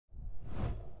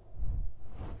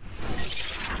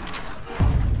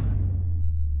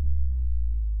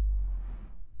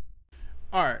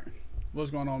Alright, what's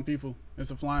going on, people?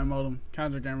 It's AFlyingModem,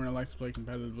 casual gamer that likes to play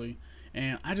competitively,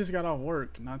 and I just got off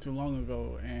work not too long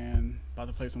ago and about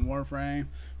to play some Warframe.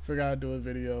 Figured I'd do a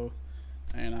video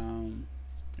and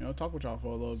talk with y'all for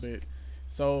a little bit.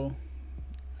 So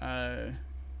we're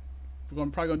probably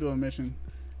gonna do a mission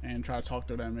and try to talk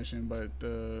through that mission, but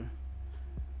the,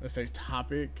 let's say,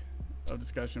 topic of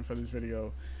discussion for this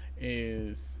video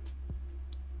is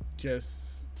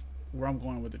just where I'm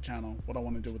going with the channel, what I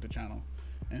want to do with the channel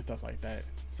and stuff like that.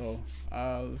 So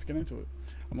let's get into it.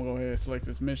 I'm gonna go ahead and select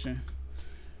this mission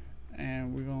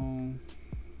and we're gonna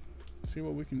see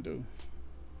what we can do.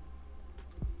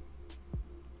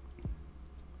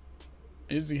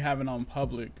 I usually have it on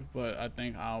public, but I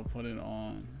think I'll put it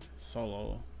on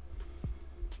solo.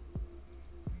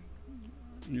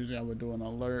 Usually I would do an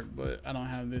alert, but I don't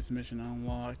have this mission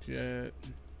unlocked yet.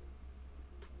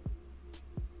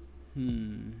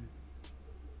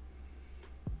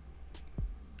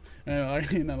 And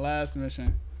like in the last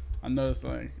mission, I noticed,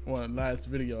 last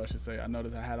video I should say, I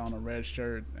noticed I had on a red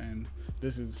shirt, and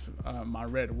this is my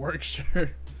red work shirt.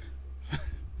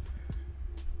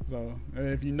 So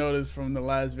if you notice from the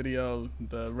last video,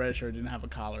 the red shirt didn't have a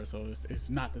collar, so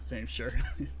it's not the same shirt.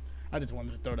 I just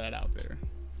wanted to throw that out there.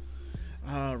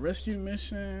 Rescue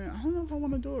mission. I don't know if I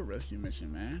want to do a rescue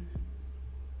mission, man.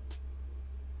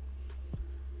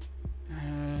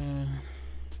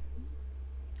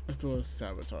 Let's do a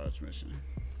sabotage mission.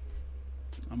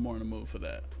 I'm more in the mood for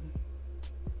that.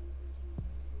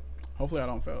 Hopefully I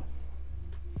don't fail.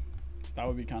 That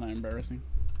would be kind of embarrassing.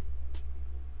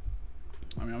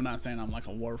 I mean, I'm not saying I'm like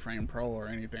a Warframe pro or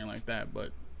anything like that,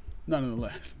 but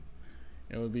nonetheless,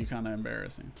 it would be kind of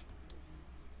embarrassing.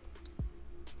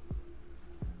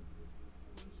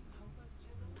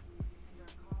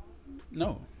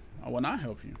 No, I will not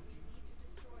help you.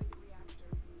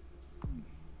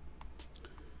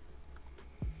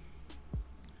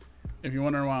 If you're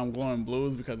wondering why I'm glowing blue,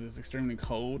 is because it's extremely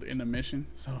cold in the mission,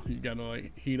 so you gotta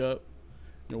like heat up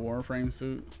your Warframe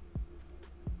suit.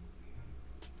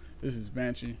 This is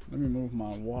Banshee. Let me move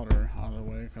my water out of the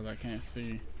way because I can't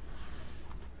see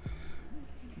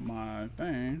my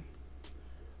thing.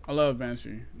 I love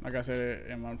Banshee. Like I said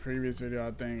in my previous video,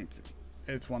 I think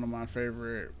it's one of my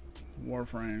favorite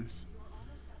Warframes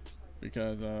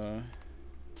because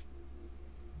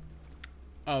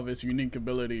of its unique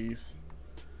abilities.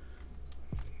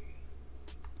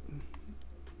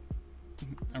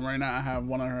 And right now I have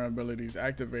one of her abilities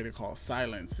activated called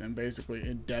Silence, and basically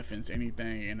it deafens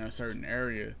anything in a certain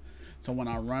area. So when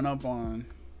I run up on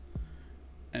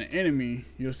an enemy,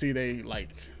 you'll see they like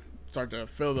start to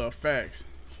feel the effects.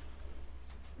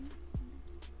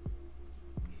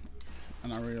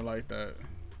 And I really like that.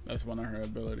 That's one of her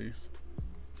abilities.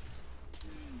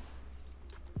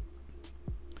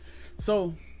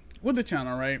 So with the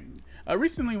channel, right?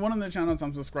 Recently, one of the channels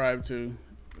I'm subscribed to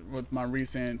with my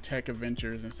recent tech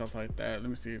adventures and stuff like that. Let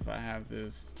me see if I have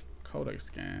this codec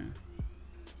scan.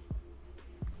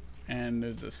 And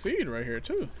there's a seed right here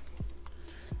too.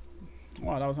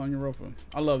 Wow, that was on Europa.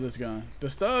 I love this gun. The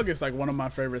Stug is like one of my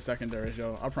favorite secondaries,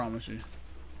 yo. I promise you.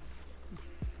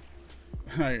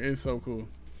 Like, it's so cool.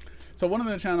 So one of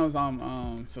the channels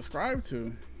I'm subscribed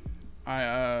to,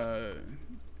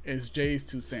 is Jay's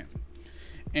 2 Cent.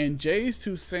 And Jay's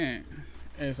 2 Cent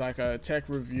is like a tech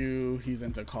review. He's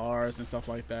into cars and stuff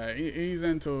like that. He's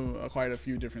into quite a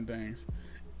few different things,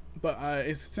 but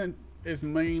it's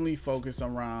mainly focused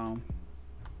around,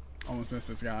 almost missed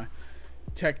this guy,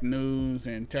 tech news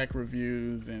and tech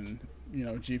reviews and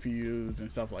GPUs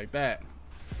and stuff like that.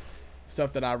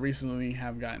 Stuff that I recently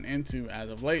have gotten into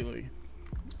as of lately.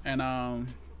 And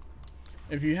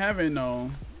if you haven't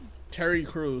known, Terry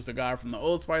Crews, the guy from the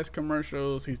Old Spice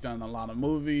commercials, he's done a lot of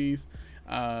movies.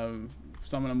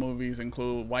 Some of the movies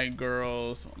include White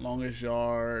Girls, Longest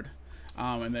Yard,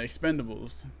 and The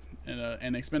Expendables.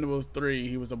 In Expendables 3,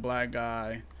 he was a black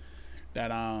guy that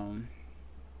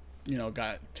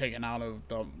got taken out of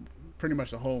pretty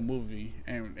much the whole movie,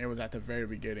 and it was at the very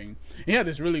beginning. He had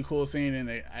this really cool scene in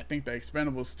I think The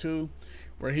Expendables 2,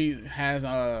 where he has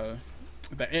the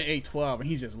AA-12 and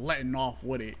he's just letting off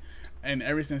with it. And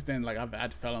ever since then, like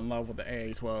I've fell in love with the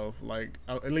AA-12, like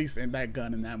at least in that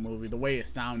gun in that movie. The way it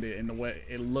sounded and the way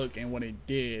it looked and what it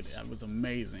did, it was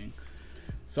amazing.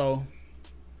 So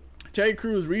Terry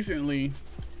Crews recently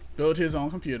built his own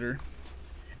computer,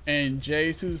 and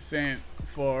Jay 2 Cent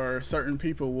for certain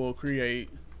people will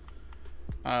create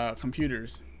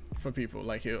computers for people.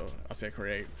 Like I say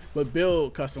create, but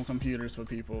build custom computers for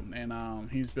people. And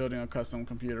he's building a custom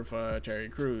computer for Terry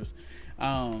Crews.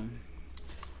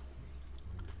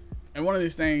 And one of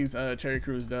these things Cherry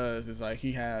Crews does is like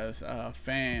he has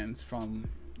fans from,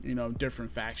 you know,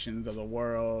 different factions of the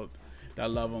world that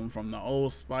love him, from the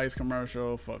Old Spice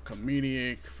commercial, for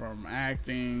comedic, from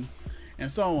acting,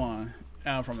 and so on.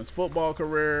 From his football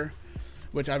career,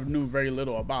 which I knew very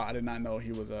little about. I did not know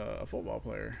he was a football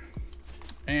player.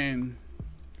 And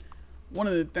one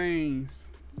of the things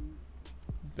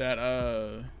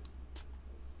that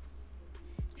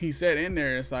he said in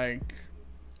there is like,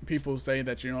 people say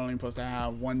that you're only supposed to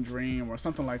have one dream or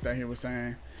something like that, he was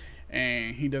saying.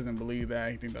 And he doesn't believe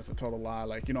that. He thinks that's a total lie.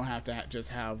 Like, you don't have to just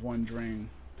have one dream.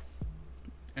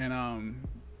 And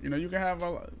you know, you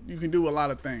can do a lot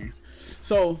of things.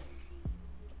 So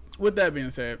with that being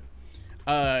said,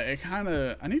 I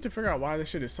need to figure out why this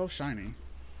shit is so shiny.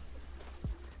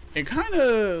 It kind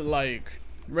of like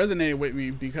resonated with me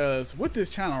because with this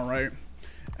channel, right,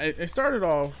 it started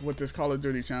off with this Call of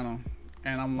Duty channel,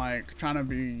 and I'm like trying to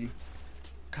be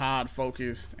COD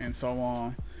focused and so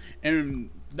on. And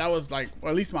that was like,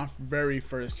 well, at least my very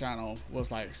first channel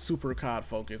was like super COD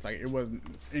focused. Like, it wasn't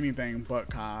anything but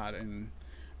COD, and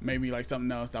maybe like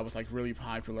something else that was like really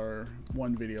popular,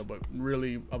 one video, but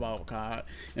really about COD.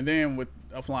 And then with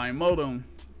AFlyingModem,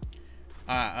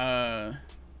 I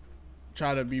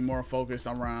try to be more focused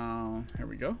around, here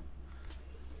we go.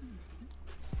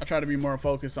 I try to be more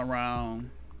focused around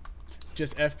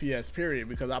just FPS period,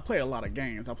 because I play a lot of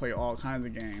games. I play all kinds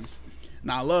of games.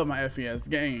 Now, I love my FPS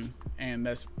games, and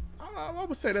that's, I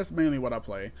would say that's mainly what I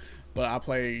play. But I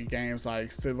play games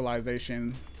like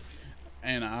Civilization,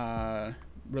 and I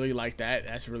really like that.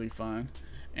 That's really fun.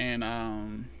 And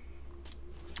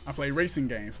I play racing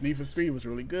games. Need for Speed was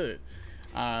really good.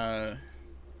 I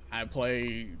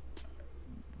play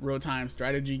real-time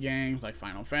strategy games like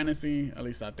Final Fantasy. At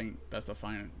least I think that's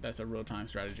a real-time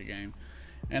strategy game.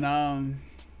 And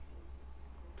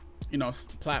you know,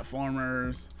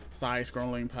 platformers,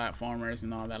 side-scrolling platformers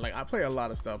and all that. Like, I play a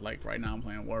lot of stuff. Like right now I'm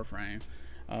playing Warframe,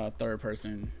 third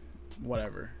person,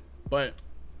 whatever. But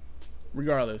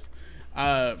regardless,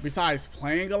 besides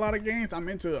playing a lot of games, I'm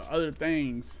into other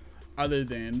things other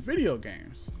than video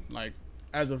games. Like,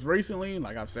 as of recently,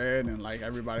 like I've said, and like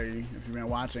everybody, if you've been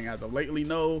watching as of lately,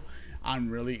 know I'm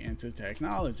really into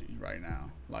technology right now.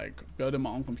 Like building my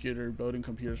own computer, building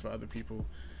computers for other people,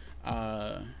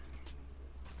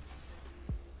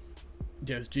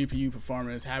 just GPU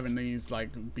performance, having these like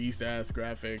beast ass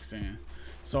graphics and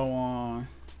so on,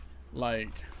 like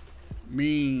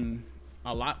mean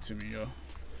a lot to me, yo.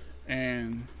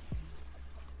 And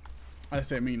I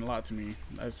say mean a lot to me.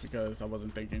 That's because I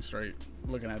wasn't thinking straight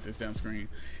looking at this damn screen.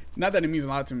 Not that it means a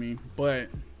lot to me, but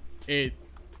it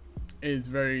is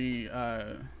very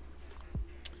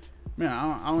man,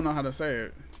 I don't know how to say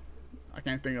it. I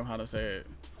can't think of how to say it.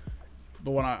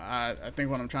 But what I think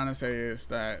what I'm trying to say is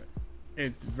that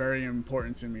it's very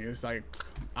important to me. It's like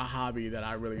a hobby that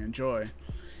I really enjoy.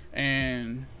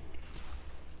 And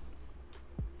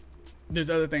there's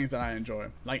other things that I enjoy,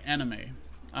 like anime.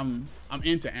 I'm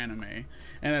into anime,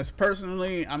 and as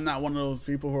personally, I'm not one of those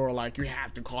people who are like, you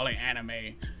have to call it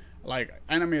anime. Like,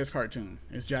 anime is cartoon.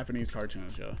 It's Japanese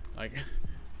cartoons, yo. Like,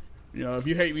 you know, if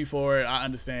you hate me for it, I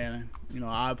understand. You know,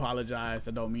 I apologize.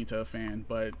 I don't mean to offend,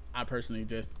 but I personally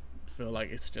just feel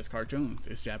like it's just cartoons.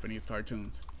 It's Japanese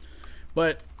cartoons.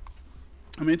 But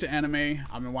I'm into anime.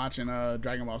 I've been watching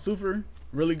Dragon Ball Super,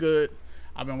 really good.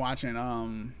 I've been watching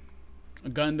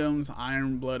Gundams,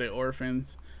 Iron-Blooded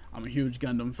Orphans. I'm a huge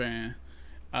Gundam fan,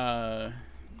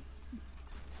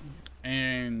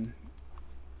 and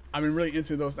I've been really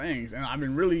into those things, and I've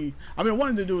been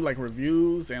wanting to do like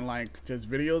reviews and like just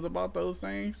videos about those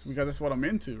things, because that's what I'm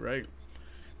into, right?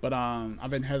 But I've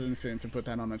been hesitant to put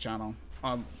that on the channel,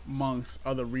 amongst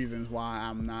other reasons why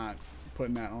I'm not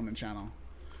putting that on the channel,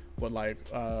 with like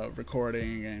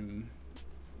recording and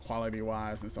quality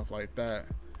wise and stuff like that.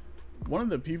 One of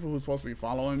the people who's supposed to be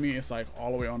following me is like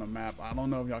all the way on the map. I don't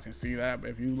know if y'all can see that,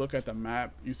 but if you look at the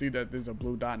map, you see that there's a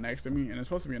blue dot next to me, and it's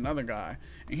supposed to be another guy,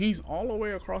 and he's all the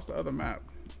way across the other map,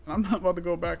 and I'm not about to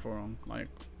go back for him. Like,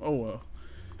 oh well.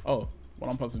 Oh, what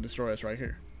I'm supposed to destroy is right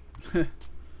here.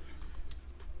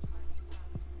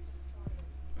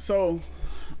 So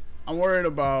I'm worried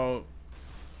about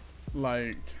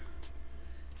like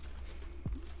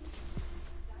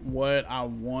what I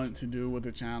want to do with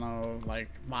the channel, like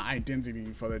my identity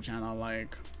for the channel.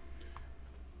 Like,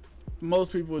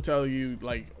 most people will tell you,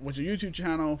 like, with your YouTube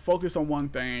channel, focus on one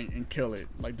thing and kill it.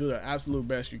 Like, do the absolute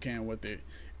best you can with it,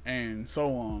 and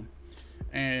so on.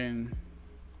 And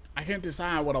I can't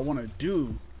decide what I want to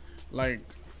do. Like,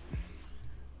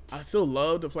 I still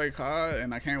love to play COD,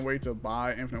 and I can't wait to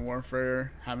buy Infinite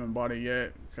Warfare. Haven't bought it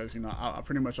yet because, you know, I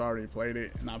pretty much already played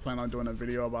it, and I plan on doing a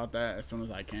video about that as soon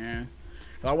as I can.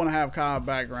 But I want to have COD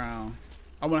background.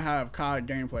 I want to have COD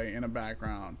gameplay in the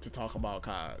background to talk about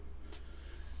COD.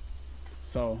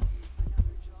 So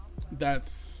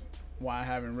that's why I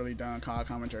haven't really done COD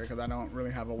commentary, because I don't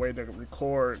really have a way to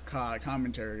record COD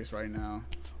commentaries right now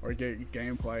or get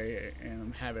gameplay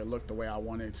and have it look the way I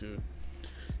want it to.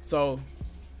 So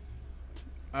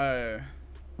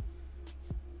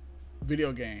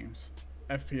video games,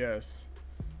 FPS,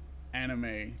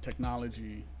 anime,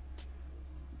 technology,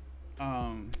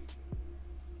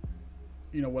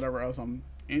 you know, whatever else I'm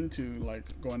into,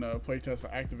 like going to playtest for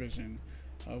Activision,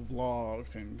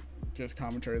 vlogs, and just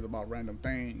commentaries about random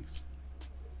things.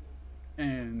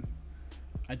 And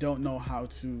I don't know how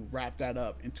to wrap that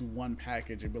up into one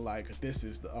package and be like, this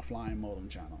is the AFlyingModem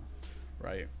channel,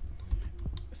 right?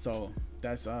 So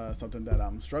that's something that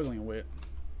I'm struggling with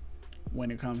when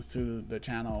it comes to the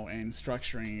channel and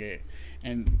structuring it.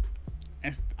 And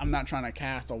I'm not trying to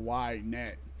cast a wide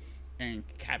net and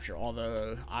capture all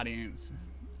the audience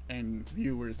and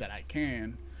viewers that I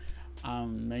can.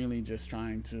 I'm mainly just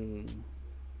trying to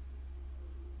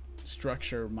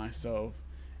structure myself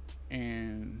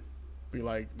and be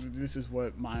like, this is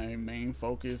what my main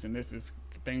focus, and this is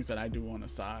things that I do on the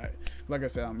side. Like I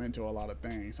said, I'm into a lot of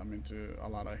things. I'm into a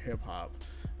lot of hip hop,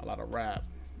 a lot of rap,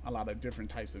 a lot of different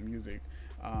types of music.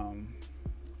 I'm,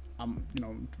 you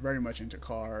know, very much into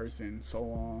cars and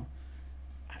so on.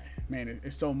 Man,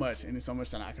 it's so much, and it's so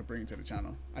much that I could bring to the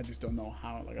channel. I just don't know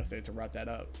how, like I said, to wrap that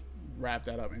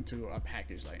up into a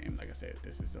package. Like I said,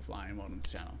 this is the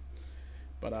AFlyingModem channel.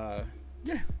 But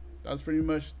yeah, that was pretty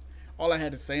much all I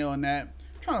had to say on that.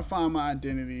 I'm trying to find my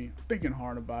identity, thinking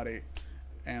hard about it,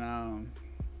 and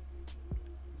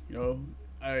you know,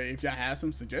 if y'all have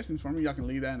some suggestions for me, y'all can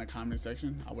leave that in the comment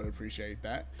section. I would appreciate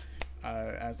that.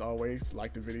 As always,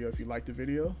 like the video if you like the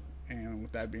video. And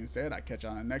with that being said, I'll catch you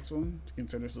on the next one.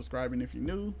 Consider subscribing if you're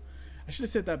new. I should have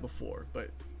said that before,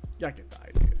 but y'all get the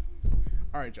idea.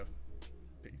 All right, Joe.